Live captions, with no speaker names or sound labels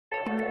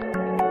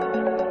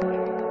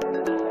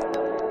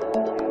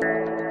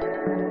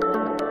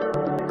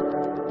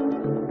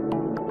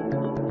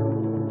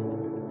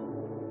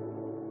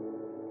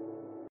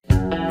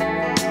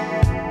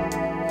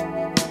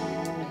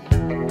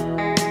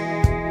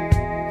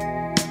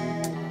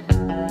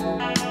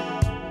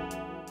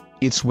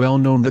It's well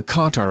known that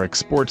Qatar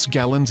exports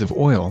gallons of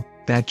oil,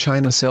 that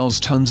China sells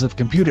tons of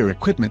computer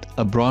equipment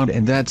abroad,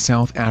 and that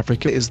South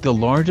Africa is the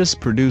largest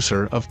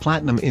producer of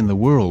platinum in the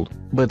world,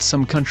 but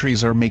some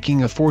countries are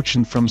making a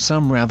fortune from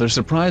some rather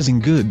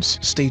surprising goods.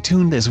 Stay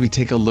tuned as we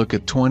take a look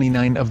at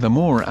 29 of the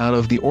more out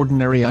of the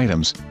ordinary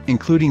items,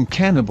 including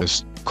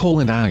cannabis, coal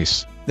and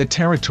ice, the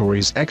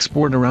territories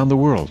export around the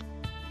world.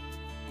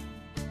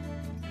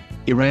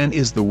 Iran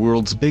is the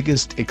world's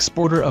biggest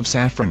exporter of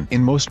saffron.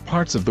 In most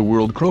parts of the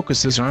world,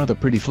 crocuses are the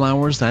pretty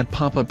flowers that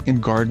pop up in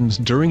gardens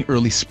during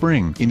early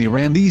spring. In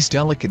Iran, these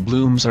delicate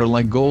blooms are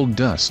like gold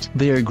dust.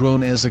 They are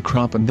grown as a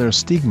crop and their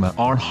stigma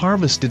are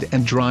harvested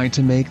and dried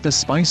to make the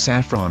spice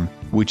saffron,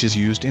 which is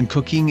used in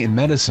cooking and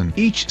medicine.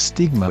 Each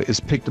stigma is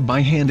picked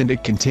by hand and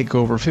it can take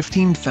over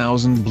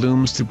 15,000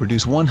 blooms to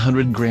produce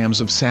 100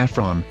 grams of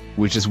saffron,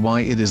 which is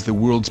why it is the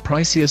world's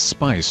priciest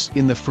spice.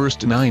 In the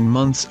first 9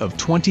 months of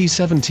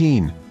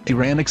 2017,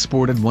 Iran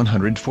exported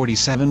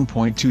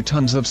 147.2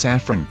 tons of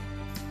saffron.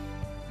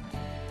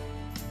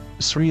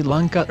 Sri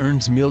Lanka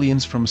earns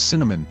millions from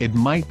cinnamon. It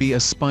might be a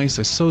spice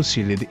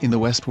associated in the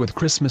West with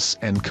Christmas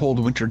and cold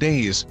winter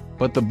days,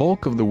 but the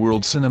bulk of the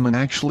world's cinnamon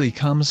actually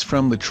comes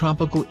from the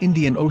tropical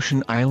Indian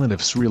Ocean island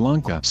of Sri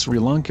Lanka. Sri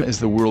Lanka is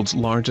the world's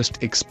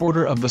largest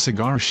exporter of the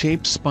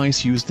cigar-shaped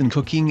spice used in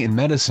cooking and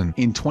medicine.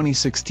 In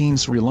 2016,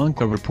 Sri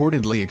Lanka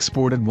reportedly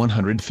exported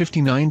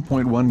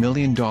 $159.1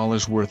 million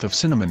worth of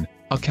cinnamon,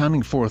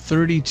 accounting for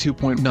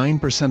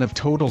 32.9% of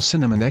total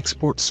cinnamon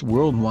exports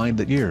worldwide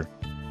that year.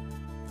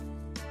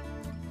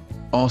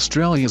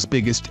 Australia's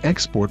biggest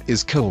export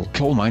is coal.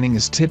 Coal mining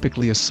is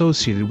typically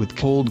associated with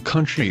cold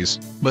countries,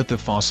 but the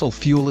fossil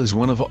fuel is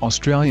one of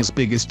Australia's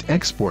biggest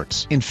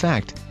exports. In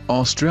fact,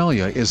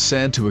 Australia is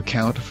said to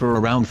account for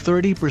around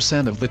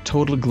 30% of the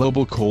total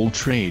global coal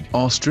trade.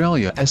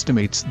 Australia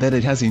estimates that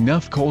it has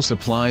enough coal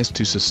supplies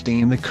to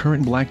sustain the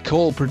current black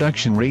coal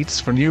production rates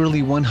for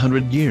nearly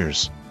 100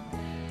 years.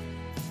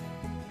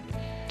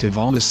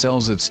 Tuvalu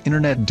sells its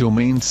internet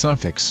domain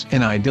suffix.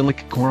 An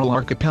idyllic coral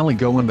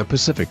archipelago in the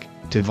Pacific,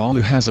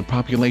 Tuvalu has a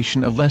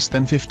population of less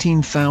than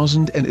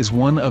 15,000 and is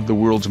one of the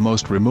world's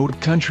most remote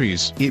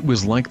countries. It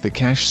was like the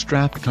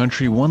cash-strapped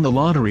country won the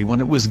lottery when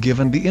it was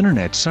given the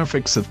internet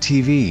suffix of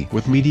TV.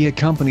 With media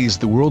companies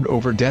the world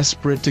over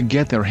desperate to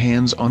get their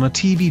hands on a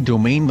TV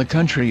domain, the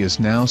country is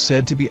now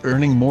said to be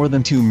earning more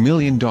than $2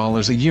 million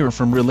a year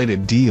from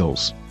related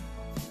deals.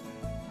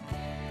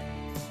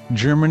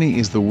 Germany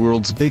is the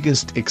world's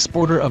biggest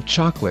exporter of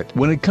chocolate.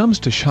 When it comes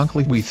to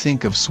chocolate, we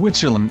think of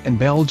Switzerland and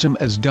Belgium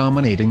as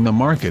dominating the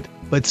market,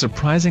 but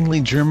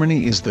surprisingly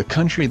Germany is the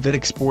country that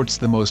exports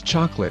the most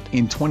chocolate.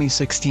 In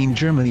 2016,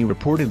 Germany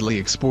reportedly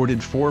exported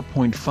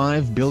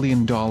 $4.5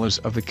 billion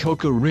of the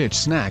cocoa-rich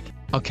snack,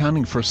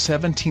 accounting for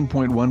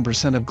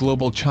 17.1% of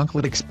global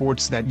chocolate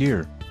exports that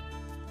year.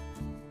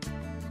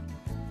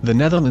 The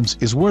Netherlands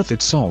is worth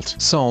its salt.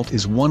 Salt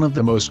is one of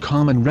the most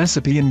common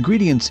recipe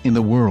ingredients in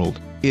the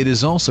world. It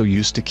is also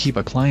used to keep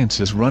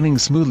appliances running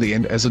smoothly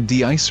and as a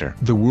de-icer.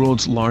 The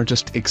world's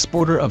largest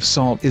exporter of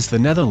salt is the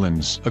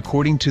Netherlands.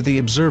 According to the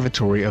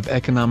Observatory of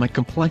Economic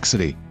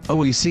Complexity,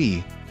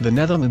 OEC, the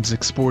Netherlands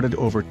exported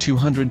over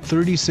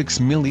 $236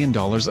 million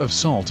of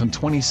salt in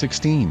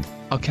 2016,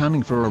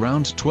 accounting for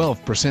around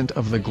 12%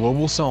 of the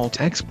global salt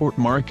export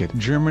market.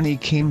 Germany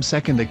came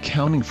second,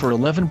 accounting for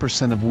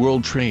 11% of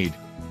world trade.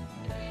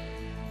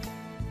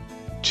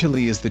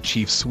 Chile is the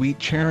chief sweet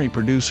cherry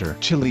producer.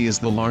 Chile is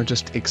the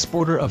largest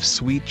exporter of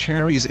sweet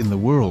cherries in the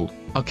world,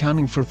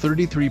 accounting for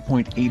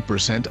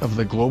 33.8% of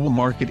the global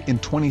market in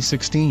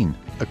 2016,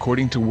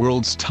 according to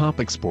World's Top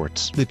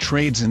Exports. The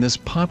trades in this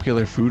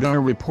popular fruit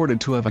are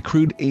reported to have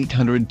accrued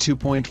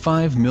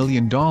 $802.5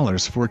 million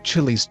for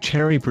Chile's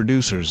cherry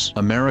producers.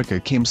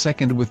 America came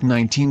second with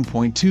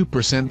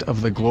 19.2%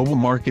 of the global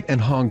market, and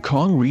Hong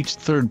Kong reached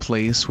third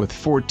place with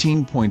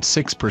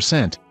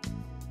 14.6%.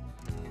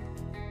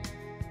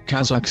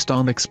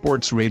 Kazakhstan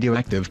exports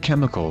radioactive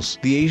chemicals.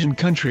 The Asian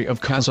country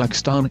of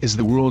Kazakhstan is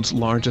the world's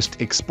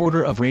largest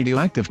exporter of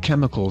radioactive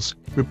chemicals,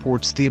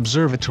 reports the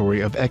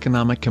Observatory of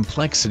Economic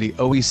Complexity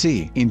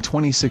 (OEC). In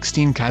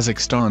 2016,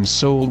 Kazakhstan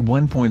sold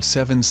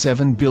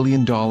 $1.77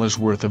 billion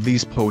worth of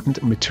these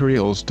potent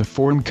materials to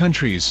foreign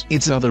countries.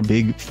 Its other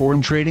big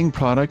foreign trading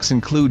products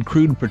include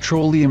crude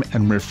petroleum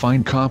and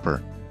refined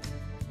copper.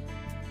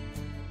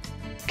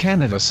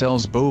 Canada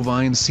sells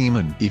bovine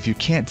semen. If you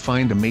can't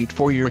find a mate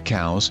for your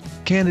cows,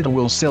 Canada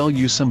will sell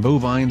you some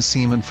bovine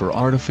semen for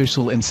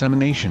artificial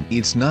insemination.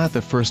 It's not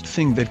the first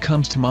thing that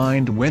comes to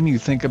mind when you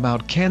think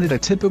about Canada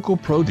typical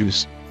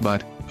produce,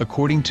 but,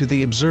 according to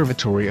the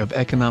Observatory of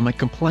Economic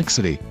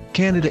Complexity,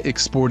 Canada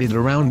exported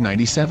around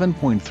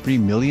 $97.3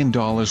 million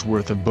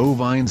worth of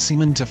bovine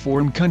semen to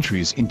foreign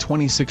countries in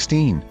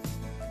 2016.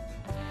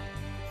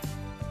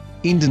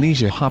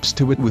 Indonesia hops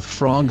to it with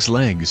frog's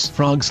legs.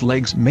 Frog's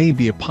legs may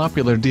be a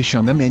popular dish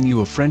on the menu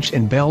of French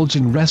and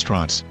Belgian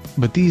restaurants,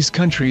 but these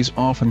countries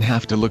often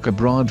have to look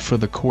abroad for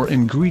the core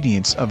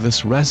ingredients of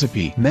this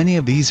recipe. Many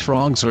of these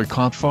frogs are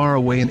caught far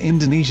away in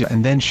Indonesia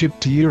and then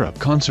shipped to Europe.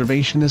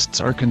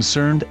 Conservationists are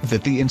concerned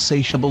that the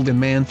insatiable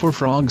demand for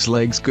frog's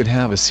legs could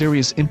have a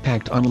serious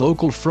impact on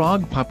local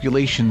frog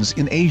populations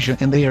in Asia,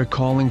 and they are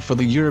calling for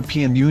the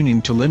European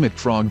Union to limit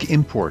frog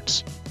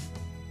imports.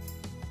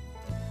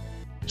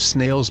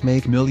 Snails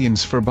make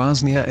millions for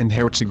Bosnia and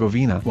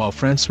Herzegovina. While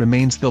France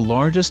remains the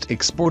largest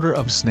exporter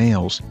of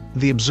snails,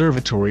 the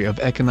Observatory of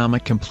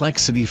Economic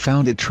Complexity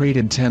found it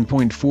traded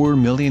 $10.4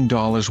 million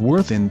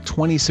worth in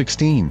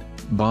 2016.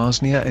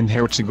 Bosnia and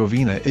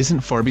Herzegovina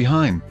isn't far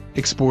behind,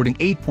 exporting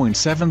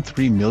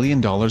 $8.73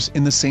 million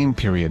in the same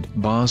period.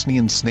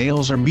 Bosnian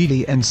snails are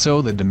meaty, and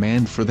so the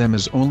demand for them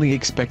is only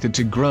expected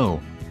to grow.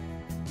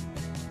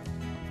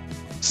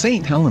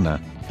 St.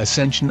 Helena,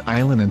 Ascension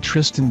Island and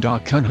Tristan da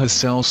Cunha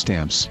sell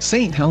stamps.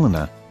 St.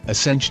 Helena,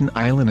 Ascension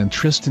Island and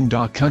Tristan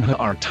da Cunha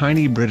are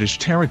tiny British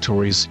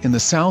territories in the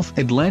South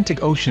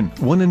Atlantic Ocean.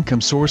 One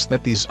income source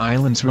that these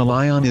islands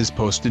rely on is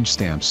postage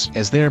stamps.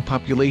 As their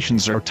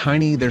populations are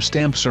tiny, their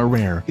stamps are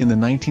rare. In the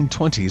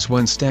 1920s,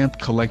 when stamp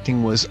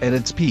collecting was at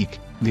its peak,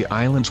 the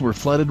islands were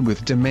flooded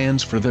with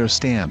demands for their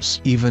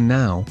stamps. Even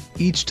now,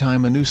 each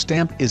time a new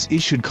stamp is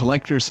issued,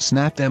 collectors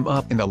snap them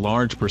up, and a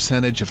large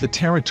percentage of the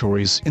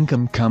territory's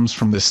income comes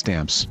from the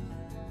stamps.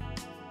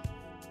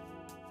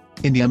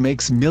 India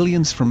makes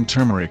millions from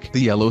turmeric. The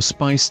yellow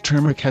spice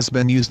turmeric has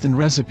been used in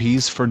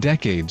recipes for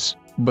decades,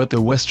 but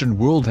the Western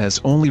world has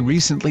only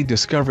recently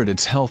discovered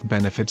its health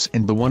benefits,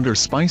 and the wonder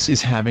spice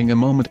is having a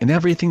moment in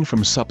everything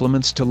from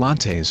supplements to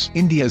lattes.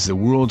 India is the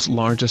world's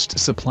largest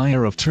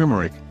supplier of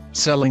turmeric,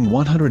 selling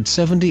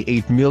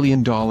 $178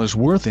 million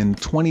worth in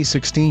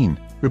 2016,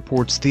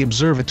 reports the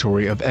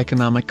Observatory of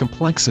Economic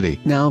Complexity.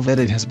 Now that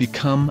it has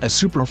become a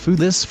superfood,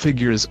 this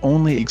figure is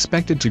only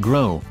expected to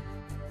grow.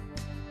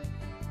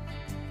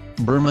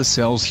 Burma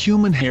sells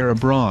human hair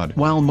abroad.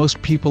 While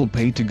most people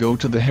pay to go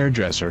to the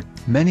hairdresser,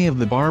 many of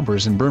the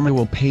barbers in Burma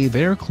will pay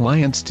their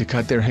clients to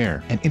cut their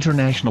hair. An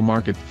international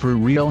market for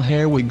real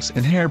hair wigs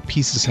and hair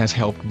pieces has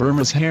helped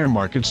Burma's hair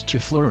markets to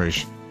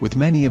flourish, with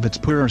many of its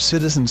poorer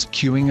citizens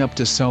queuing up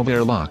to sell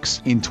their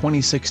locks. In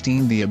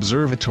 2016, the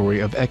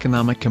Observatory of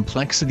Economic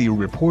Complexity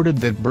reported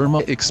that Burma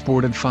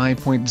exported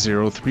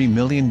 $5.03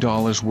 million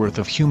worth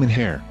of human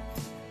hair.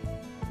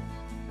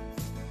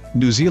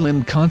 New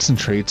Zealand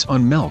concentrates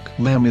on milk.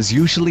 Lamb is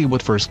usually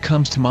what first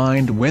comes to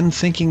mind when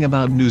thinking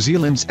about New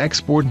Zealand's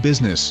export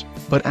business,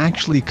 but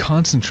actually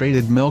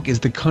concentrated milk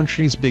is the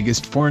country's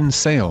biggest foreign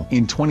sale.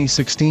 In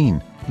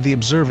 2016, the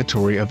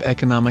Observatory of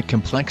Economic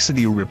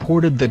Complexity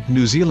reported that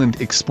New Zealand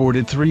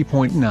exported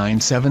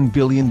 $3.97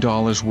 billion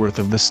worth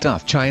of the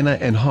stuff. China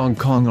and Hong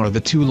Kong are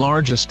the two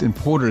largest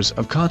importers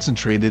of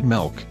concentrated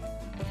milk.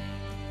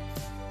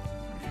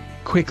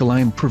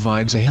 Quicklime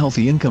provides a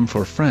healthy income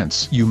for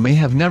France. You may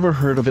have never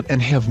heard of it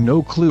and have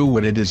no clue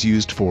what it is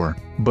used for,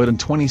 but in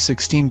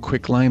 2016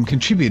 quicklime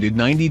contributed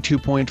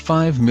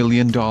 $92.5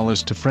 million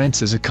to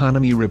France's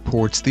economy,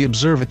 reports the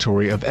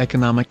Observatory of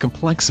Economic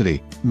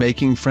Complexity,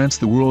 making France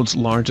the world's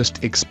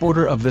largest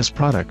exporter of this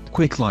product.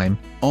 Quicklime,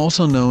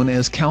 also known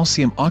as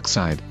calcium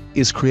oxide,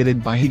 is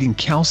created by heating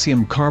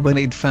calcium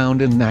carbonate found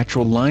in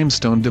natural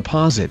limestone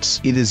deposits.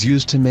 It is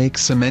used to make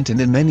cement and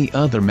in many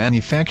other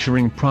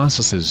manufacturing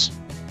processes.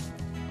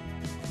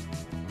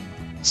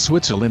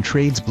 Switzerland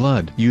trades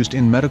blood. Used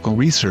in medical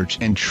research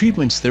and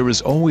treatments, there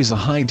is always a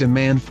high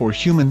demand for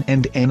human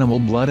and animal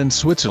blood, and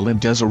Switzerland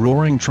does a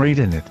roaring trade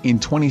in it. In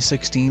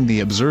 2016,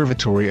 the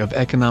Observatory of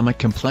Economic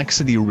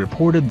Complexity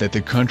reported that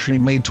the country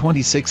made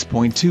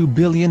 $26.2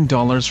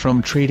 billion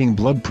from trading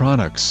blood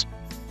products.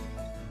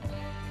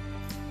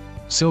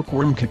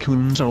 Silkworm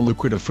cocoons are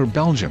lucrative for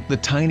Belgium. The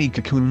tiny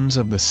cocoons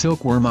of the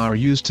silkworm are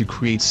used to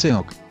create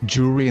silk,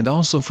 jewelry, and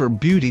also for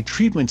beauty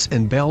treatments,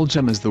 and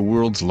Belgium is the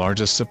world's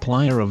largest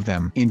supplier of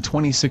them. In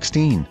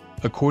 2016,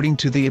 according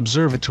to the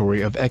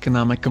Observatory of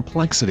Economic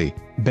Complexity,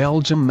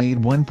 Belgium made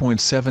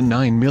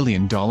 $1.79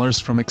 million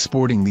from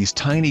exporting these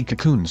tiny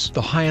cocoons.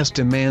 The highest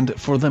demand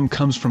for them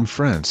comes from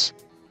France.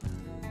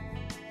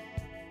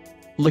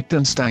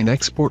 Liechtenstein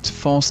exports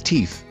false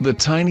teeth. The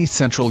tiny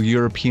Central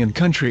European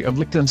country of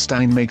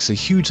Liechtenstein makes a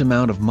huge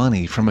amount of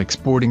money from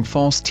exporting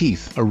false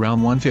teeth.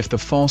 Around 1/5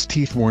 of false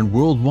teeth worn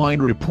worldwide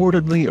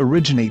reportedly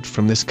originate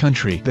from this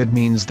country. That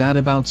means that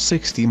about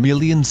 60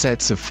 million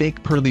sets of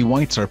fake pearly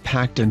whites are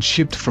packed and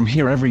shipped from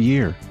here every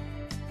year.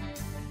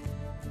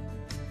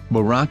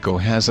 Morocco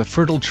has a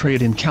fertile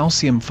trade in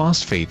calcium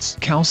phosphates.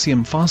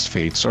 Calcium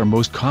phosphates are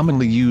most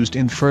commonly used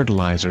in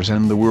fertilizers,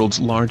 and the world's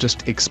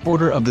largest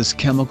exporter of this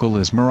chemical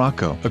is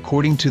Morocco.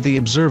 According to the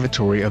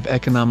Observatory of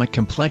Economic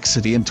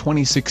Complexity, in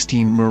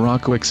 2016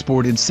 Morocco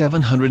exported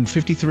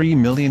 $753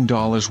 million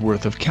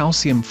worth of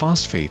calcium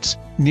phosphates,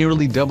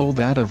 nearly double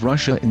that of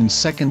Russia in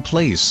second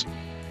place.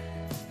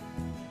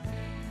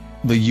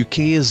 The UK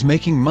is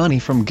making money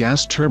from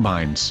gas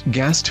turbines.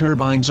 Gas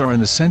turbines are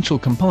an essential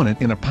component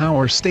in a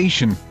power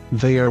station.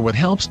 They are what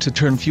helps to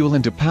turn fuel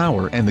into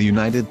power, and the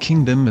United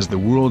Kingdom is the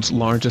world's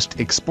largest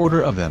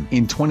exporter of them.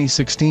 In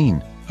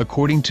 2016,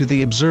 according to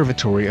the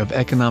Observatory of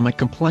Economic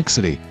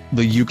Complexity,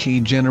 the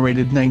UK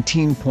generated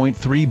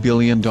 $19.3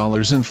 billion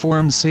in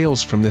foreign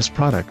sales from this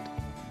product.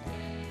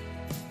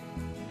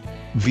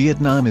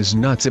 Vietnam is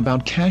nuts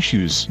about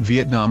cashews.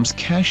 Vietnam's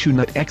cashew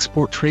nut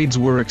export trades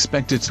were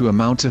expected to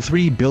amount to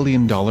 $3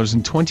 billion in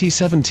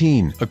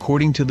 2017.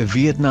 According to the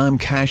Vietnam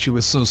Cashew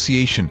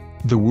Association,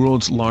 the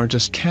world's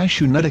largest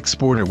cashew nut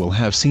exporter will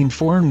have seen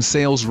foreign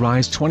sales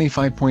rise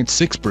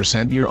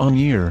 25.6%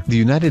 year-on-year. The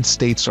United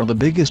States are the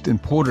biggest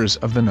importers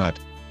of the nut.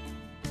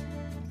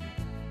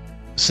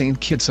 St.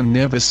 Kitts and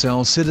Nevis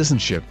sells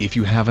citizenship. If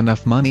you have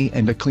enough money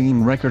and a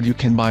clean record, you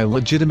can buy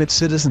legitimate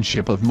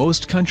citizenship of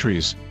most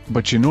countries,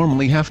 but you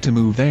normally have to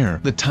move there.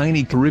 The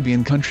tiny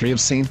Caribbean country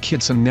of St.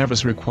 Kitts and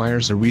Nevis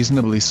requires a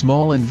reasonably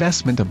small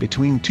investment of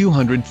between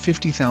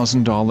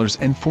 $250,000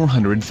 and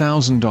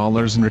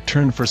 $400,000 in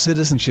return for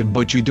citizenship,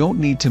 but you don't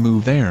need to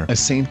move there. A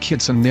St.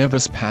 Kitts and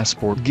Nevis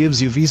passport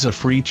gives you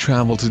visa-free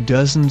travel to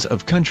dozens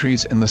of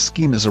countries, and the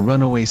scheme is a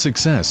runaway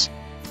success.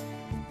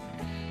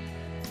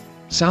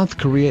 South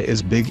Korea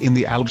is big in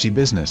the algae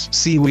business.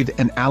 Seaweed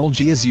and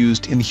algae is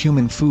used in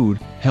human food,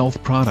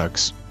 health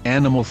products,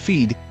 animal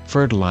feed,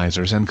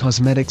 fertilizers and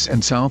cosmetics,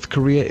 and South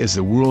Korea is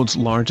the world's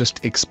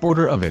largest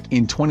exporter of it.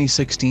 In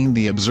 2016,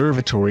 the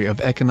Observatory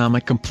of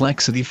Economic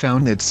Complexity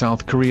found that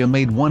South Korea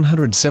made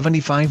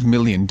 $175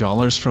 million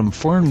from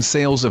foreign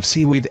sales of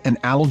seaweed and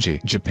algae.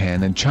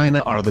 Japan and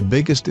China are the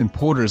biggest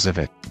importers of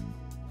it.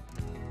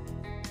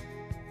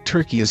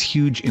 Turkey is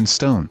huge in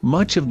stone.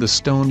 Much of the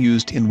stone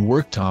used in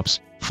worktops,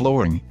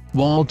 flooring,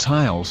 wall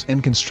tiles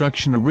and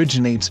construction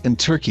originates in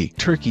Turkey.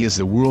 Turkey is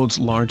the world's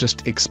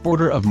largest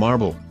exporter of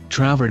marble,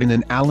 travertine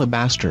and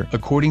alabaster.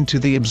 According to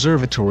the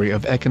Observatory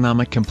of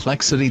Economic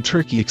Complexity,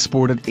 Turkey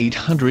exported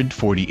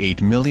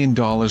 $848 million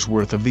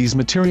worth of these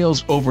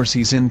materials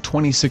overseas in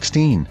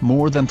 2016,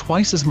 more than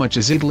twice as much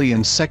as Italy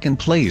in second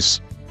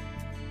place.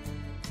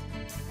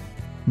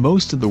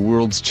 Most of the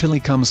world's chili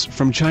comes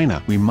from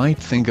China. We might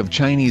think of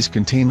Chinese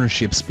container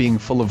ships being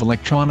full of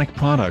electronic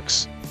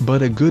products,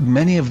 but a good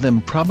many of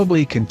them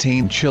probably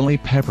contain chili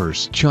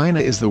peppers. China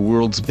is the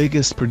world's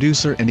biggest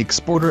producer and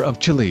exporter of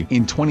chili.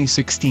 In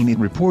 2016, it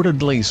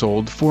reportedly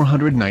sold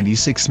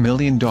 $496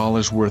 million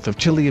worth of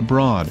chili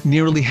abroad.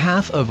 Nearly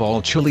half of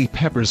all chili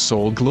peppers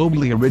sold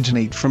globally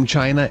originate from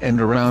China,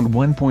 and around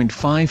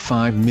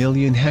 1.55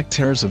 million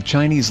hectares of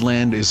Chinese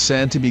land is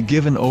said to be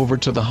given over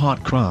to the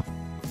hot crop.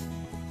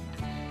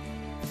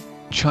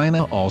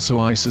 China also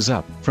ices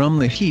up. From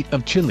the heat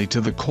of chili to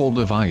the cold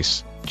of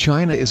ice,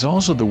 China is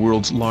also the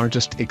world's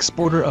largest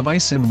exporter of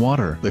ice and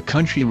water. The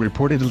country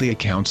reportedly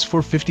accounts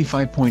for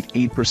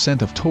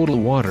 55.8% of total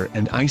water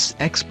and ice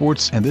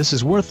exports, and this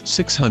is worth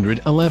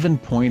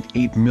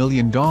 $611.8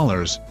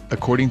 million,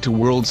 according to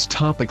world's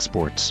top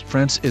exports.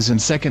 France is in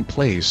second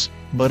place,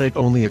 but it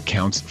only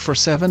accounts for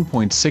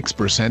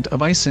 7.6%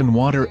 of ice and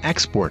water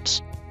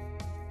exports.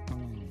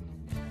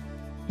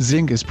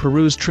 Zinc is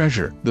Peru's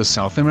treasure. The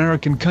South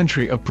American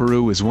country of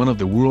Peru is one of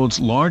the world's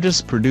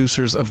largest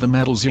producers of the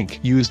metal zinc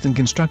used in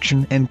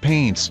construction and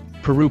paints.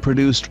 Peru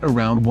produced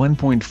around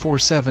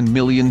 1.47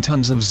 million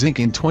tons of zinc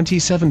in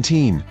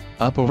 2017,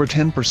 up over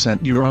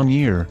 10%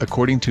 year-on-year.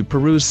 According to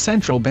Peru's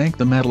central bank,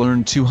 the metal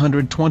earned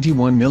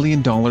 $221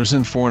 million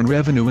in foreign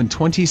revenue in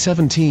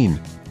 2017.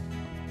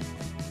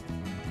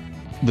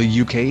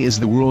 The UK is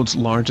the world's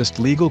largest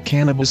legal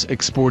cannabis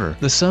exporter.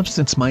 The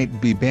substance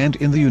might be banned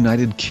in the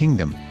United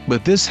Kingdom,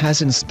 but this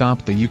hasn't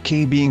stopped the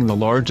UK being the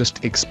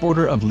largest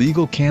exporter of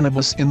legal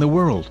cannabis in the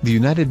world. The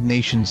United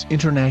Nations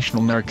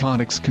International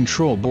Narcotics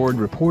Control Board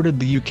reported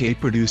the UK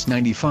produced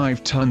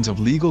 95 tons of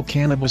legal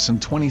cannabis in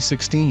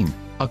 2016,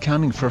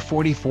 accounting for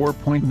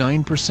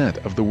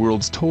 44.9% of the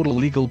world's total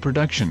legal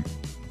production.